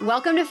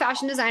Welcome to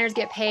Fashion Designers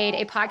Get Paid,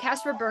 a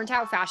podcast for burnt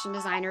out fashion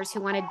designers who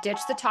want to ditch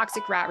the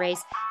toxic rat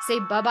race, say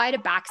bye-bye to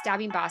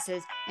backstabbing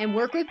bosses, and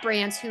work with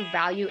brands who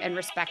value and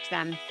respect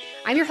them.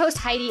 I'm your host,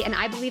 Heidi, and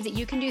I believe that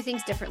you can do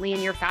things differently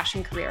in your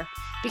fashion career.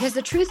 Because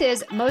the truth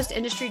is, most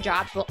industry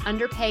jobs will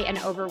underpay and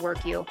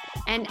overwork you,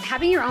 and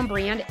having your own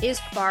brand is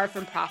far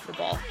from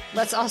profitable.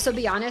 Let's also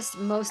be honest,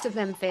 most of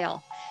them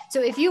fail.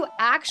 So if you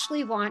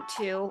actually want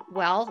to,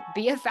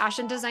 be a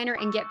fashion designer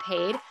and get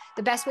paid,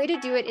 the best way to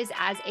do it is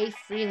as a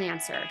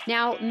freelancer.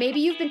 Now,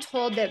 maybe you've been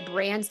told that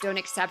brands don't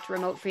accept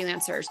remote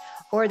freelancers,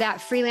 or that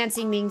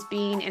freelancing means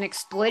being an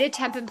exploited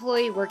temp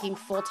employee working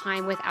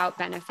full-time without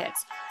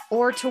benefits.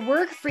 Or to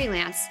work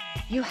freelance,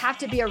 you have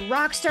to be a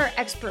rock star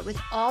expert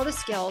with all the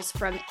skills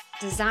from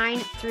design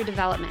through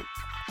development.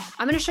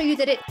 I'm going to show you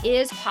that it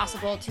is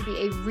possible to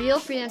be a real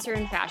freelancer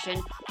in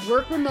fashion,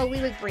 work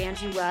remotely with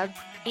brands you love,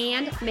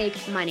 and make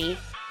money,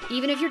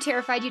 even if you're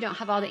terrified you don't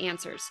have all the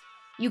answers.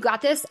 You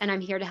got this, and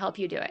I'm here to help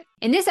you do it.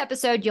 In this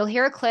episode, you'll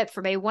hear a clip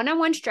from a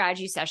one-on-one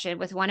strategy session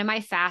with one of my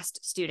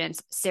FAST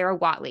students, Sarah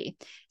Watley.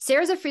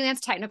 Sarah's a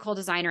freelance technical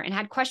designer and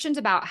had questions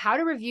about how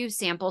to review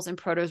samples and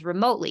Protos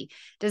remotely.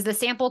 Does the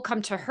sample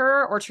come to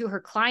her or to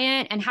her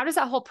client? And how does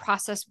that whole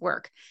process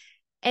work?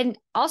 And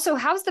also,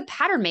 how's the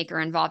pattern maker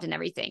involved in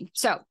everything?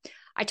 So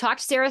I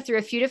talked Sarah through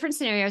a few different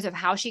scenarios of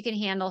how she can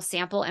handle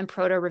sample and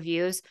proto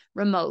reviews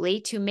remotely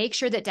to make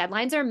sure that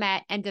deadlines are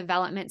met and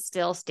development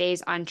still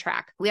stays on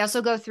track. We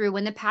also go through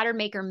when the pattern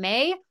maker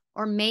may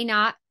or may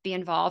not be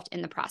involved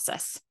in the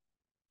process.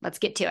 Let's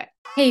get to it.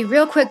 Hey,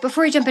 real quick,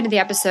 before we jump into the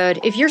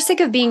episode, if you're sick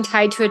of being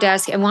tied to a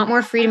desk and want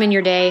more freedom in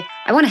your day,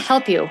 I want to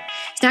help you.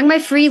 Snag my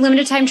free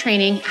limited time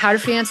training, How to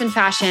Freelance in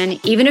Fashion,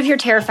 even if you're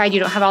terrified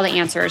you don't have all the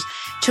answers,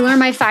 to learn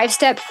my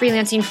 5-step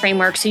freelancing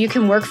framework so you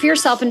can work for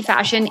yourself in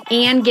fashion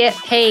and get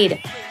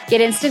paid.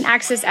 Get instant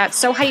access at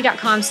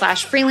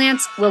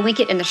soheidi.com/freelance. We'll link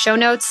it in the show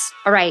notes.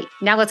 All right,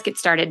 now let's get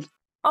started.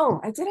 Oh,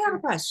 I did have a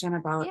question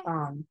about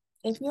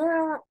if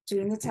you're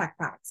doing the tech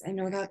packs. I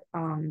know that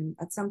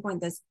at some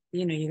point there's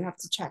you have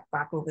to check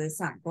back over the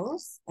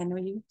samples. I know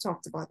you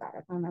talked about that. I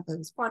don't know if it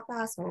was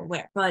podcast or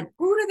where. But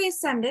who do they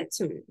send it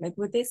to? Like,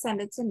 would they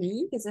send it to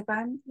me? Because if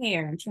I'm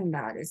here in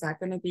Trinidad, is that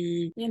going to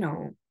be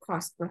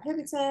cost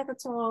prohibitive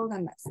at all?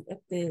 And if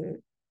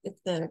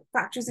the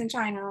factories in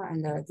China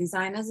and the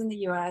designers in the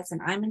US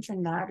and I'm in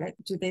Trinidad, like,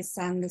 do they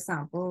send the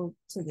sample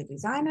to the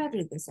designer?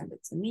 Do they send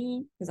it to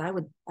me? Because I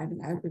would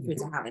prefer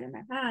to have it in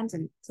my hands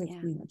and to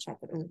check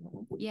it over.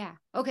 Yeah.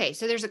 Okay.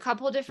 So there's a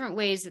couple of different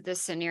ways that this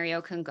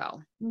scenario can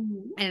go.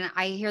 And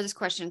I hear this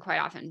question quite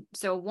often.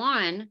 So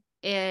one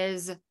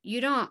is you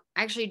don't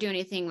actually do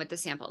anything with the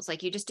samples.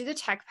 Like, you just do the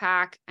tech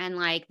pack and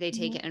like they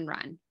take it and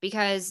run,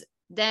 because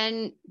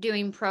then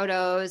doing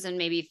protos and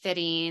maybe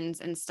fittings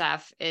and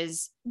stuff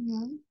is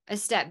a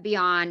step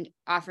beyond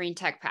offering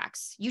tech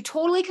packs. You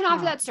totally can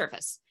offer that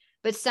service,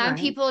 but some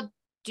people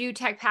do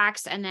tech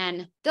packs and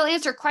then they'll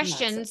answer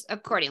questions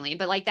accordingly,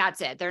 but like,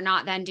 that's it. They're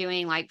not then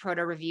doing like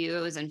proto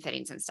reviews and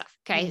fittings and stuff.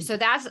 Okay. So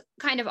that's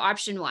kind of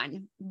option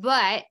one.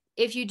 But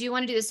if you do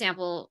want to do the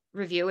sample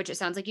review, which it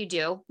sounds like you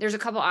do, there's a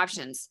couple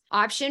options.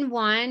 Option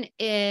one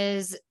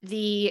is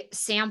the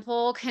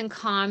sample can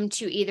come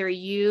to either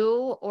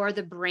you or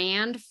the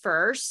brand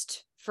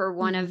first for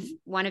one of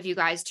you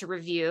guys to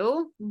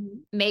review,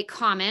 make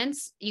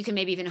comments. You can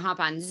maybe even hop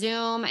on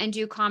Zoom and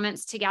do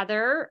comments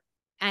together.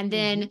 And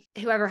then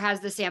whoever has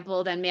the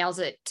sample then mails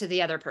it to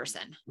the other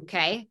person.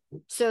 Okay.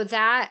 So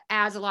that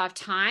adds a lot of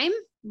time,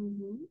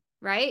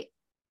 right?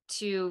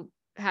 To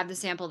have the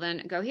sample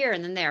then go here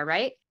and then there,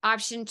 right?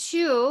 Option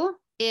two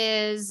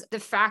is the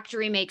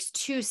factory makes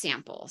 2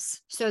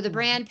 samples. So the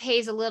brand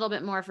pays a little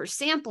bit more for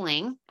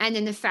sampling, and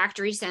then the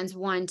factory sends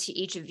one to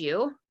each of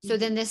you. So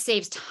then this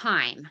saves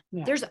time.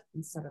 There's,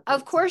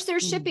 of course,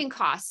 there's shipping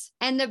costs,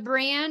 and the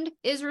brand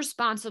is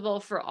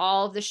responsible for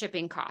all of the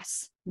shipping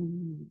costs.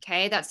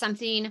 Okay. That's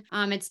something,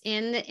 it's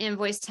in the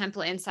invoice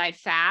template inside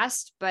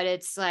FAST, but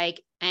it's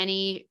like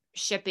any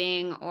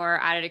shipping or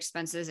added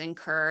expenses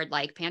incurred,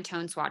 like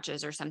Pantone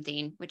swatches or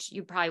something, which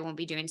you probably won't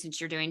be doing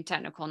since you're doing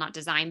technical, not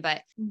design,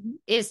 but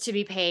is to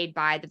be paid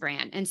by the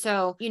brand. And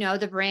so,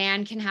 the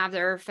brand can have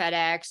their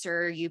FedEx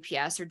or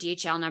UPS or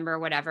DHL number or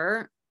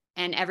whatever,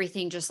 and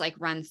everything just like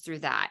runs through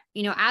that.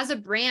 As a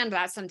brand,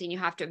 that's something you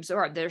have to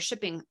absorb, their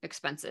shipping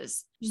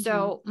expenses.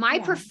 So my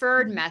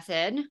preferred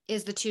method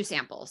is the 2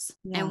 samples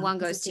and one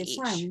goes to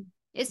each.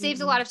 It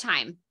saves a lot of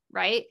time.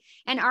 Right.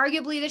 And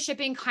arguably the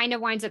shipping kind of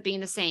winds up being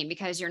the same,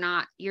 because you're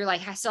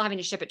like still having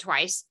to ship it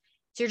twice.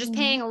 So you're just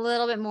paying a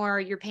little bit more.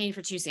 You're paying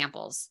for 2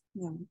 samples.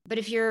 But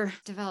if you're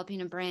developing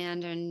a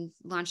brand and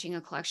launching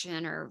a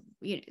collection, or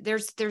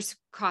there's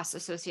costs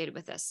associated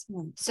with this.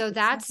 So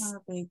it's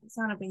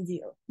not a big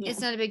deal.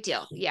 It's not a big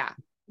deal. Yeah.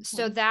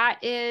 So that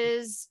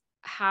is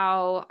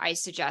how I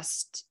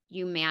suggest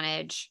you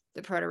manage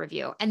the proto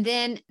review. And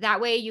then that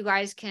way you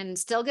guys can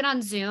still get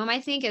on Zoom. I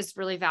think is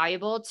really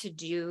valuable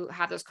to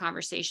have those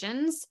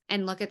conversations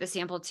and look at the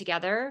sample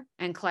together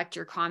and collect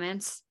your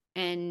comments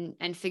and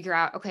figure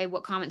out, okay,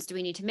 what comments do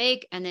we need to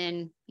make? And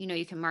then,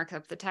 you can mark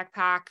up the tech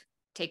pack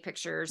take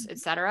pictures,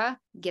 etc.,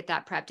 get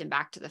that prepped and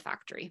back to the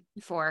factory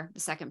for the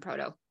second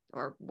proto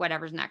or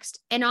whatever's next.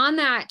 And on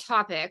that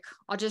topic,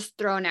 I'll just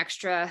throw an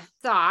extra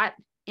thought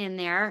in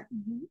there.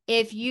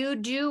 If you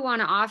do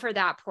want to offer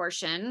that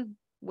portion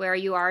where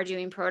you are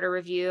doing proto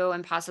review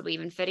and possibly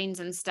even fittings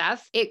and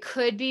stuff, it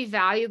could be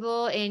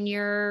valuable in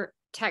your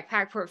tech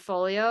pack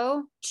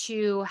portfolio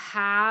to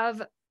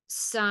have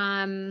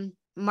some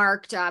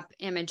marked up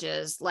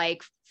images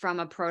like from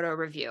a proto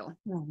review.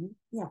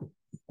 Yeah.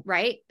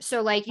 Right.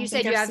 So like you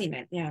said, you have, seen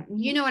it. Yeah.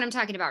 You know what I'm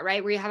talking about,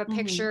 right? Where you have a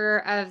picture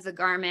of the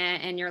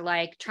garment and you're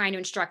like trying to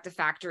instruct the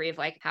factory of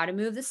like how to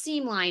move the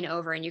seam line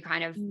over, and you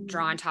kind of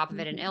draw on top of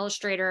it in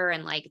Illustrator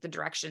and like the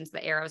directions,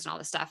 the arrows and all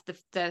the stuff,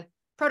 the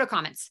proto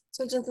comments.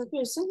 So does the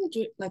person who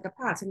do, like a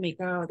pattern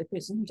maker or the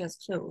person who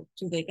just clothes,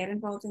 do they get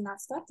involved in that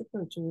stuff, the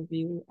proto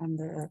review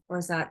or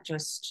is that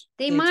just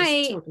they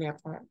might just totally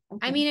apart?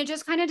 Okay. I mean, it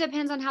just kind of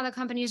depends on how the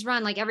company's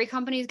run. Like every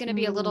company is going to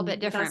be a little bit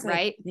different,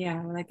 right?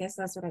 Yeah. Well, I guess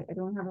that's what I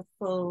don't have a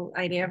full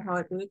idea of how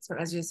it works. So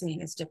as you're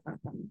saying, it's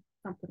different from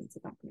company to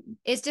company.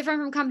 It's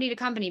different from company to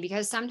company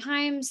because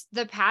sometimes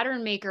the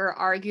pattern maker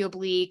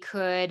arguably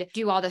could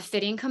do all the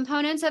fitting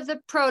components of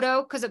the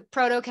proto, because a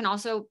proto can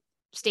also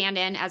stand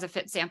in as a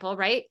fit sample,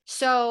 right?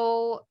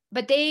 So,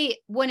 but they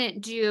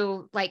wouldn't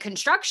do like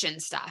construction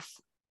stuff,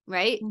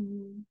 right?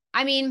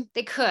 I mean,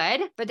 they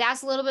could, but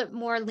that's a little bit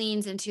more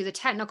leans into the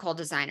technical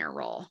designer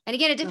role. And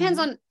again, it depends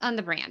on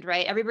the brand,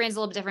 right? Every brand's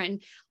a little bit different.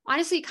 And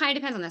honestly, it kind of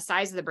depends on the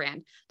size of the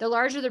brand. The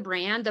larger the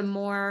brand, the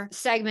more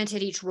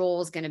segmented each role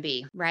is going to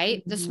be,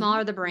 right? The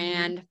smaller the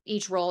brand,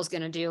 each role is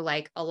going to do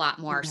like a lot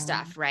more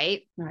stuff,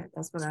 right? Right.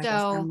 That's what I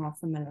guess I'm more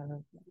familiar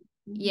with.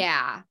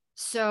 Yeah.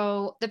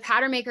 So the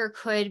pattern maker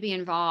could be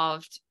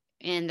involved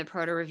in the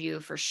proto review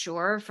for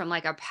sure from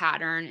like a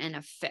pattern and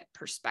a fit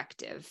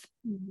perspective.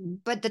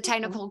 But the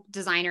technical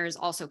designer is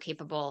also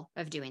capable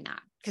of doing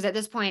that. Because at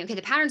this point, okay,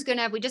 the pattern's good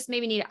enough. We just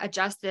maybe need to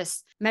adjust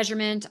this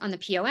measurement on the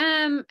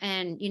POM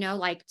and,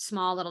 like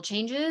small little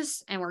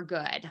changes and we're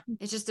good.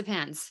 It just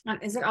depends.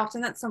 And is it often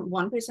that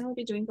one person will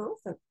be doing both?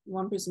 That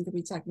one person could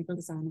be technical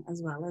designer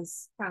as well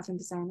as pattern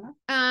designer?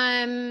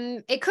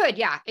 It could.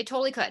 Yeah, it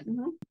totally could.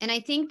 And I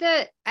think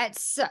that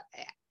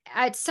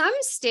at some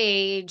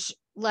stage,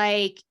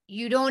 like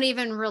you don't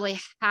even really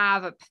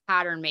have a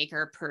pattern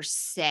maker per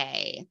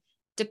se,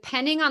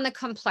 depending on the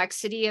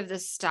complexity of the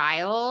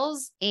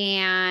styles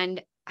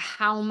and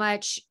how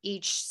much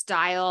each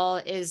style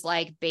is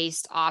like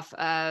based off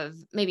of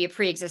maybe a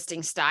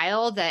pre-existing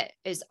style that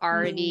is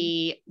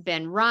already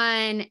been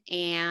run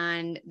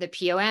and the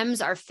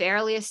POMs are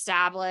fairly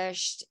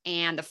established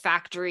and the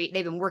factory,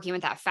 they've been working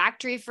with that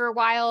factory for a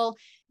while.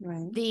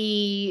 Right.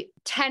 The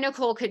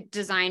technical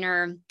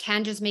designer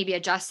can just maybe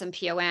adjust some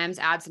POMs,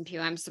 add some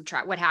POMs,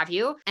 subtract, what have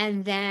you,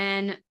 and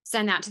then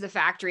send that to the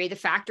factory. The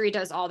factory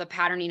does all the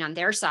patterning on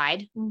their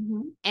side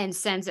and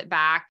sends it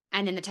back.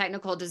 And then the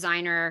technical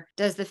designer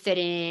does the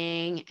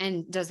fitting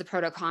and does the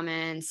proto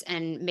comments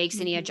and makes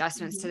any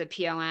adjustments to the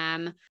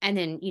POM. And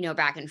then,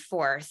 back and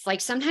forth.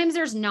 Like sometimes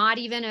there's not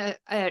even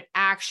an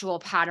actual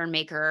pattern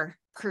maker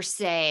per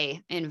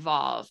se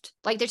involved.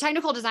 Like the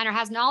technical designer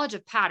has knowledge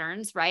of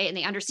patterns, right? And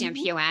they understand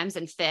POMs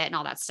and fit and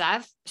all that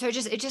stuff. So it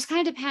just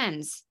kind of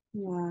depends.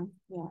 Yeah.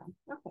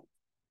 Okay.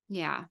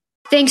 Yeah.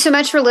 Thanks so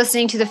much for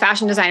listening to the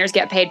Fashion Designers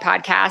Get Paid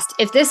podcast.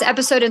 If this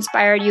episode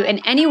inspired you in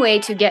any way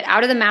to get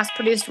out of the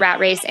mass-produced rat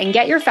race and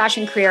get your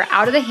fashion career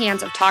out of the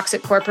hands of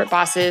toxic corporate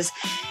bosses,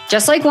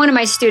 just like one of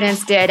my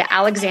students did,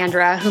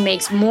 Alexandra, who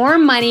makes more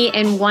money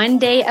in one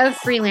day of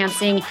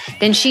freelancing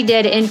than she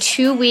did in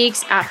 2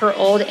 weeks at her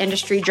old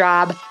industry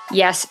job.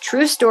 Yes,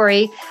 true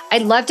story.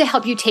 I'd love to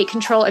help you take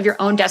control of your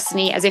own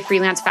destiny as a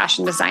freelance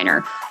fashion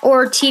designer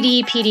or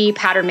TD, PD,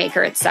 pattern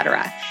maker,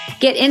 etc.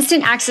 Get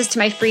instant access to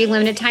my free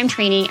limited time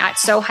training at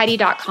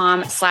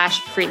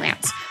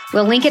soheidi.com/freelance.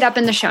 We'll link it up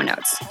in the show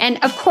notes. And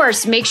of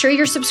course, make sure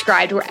you're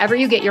subscribed wherever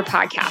you get your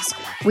podcasts.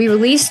 We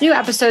release new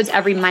episodes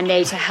every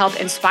Monday to help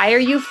inspire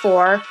you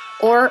for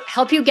or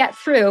help you get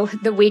through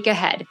the week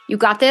ahead. You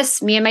got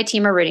this. Me and my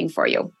team are rooting for you.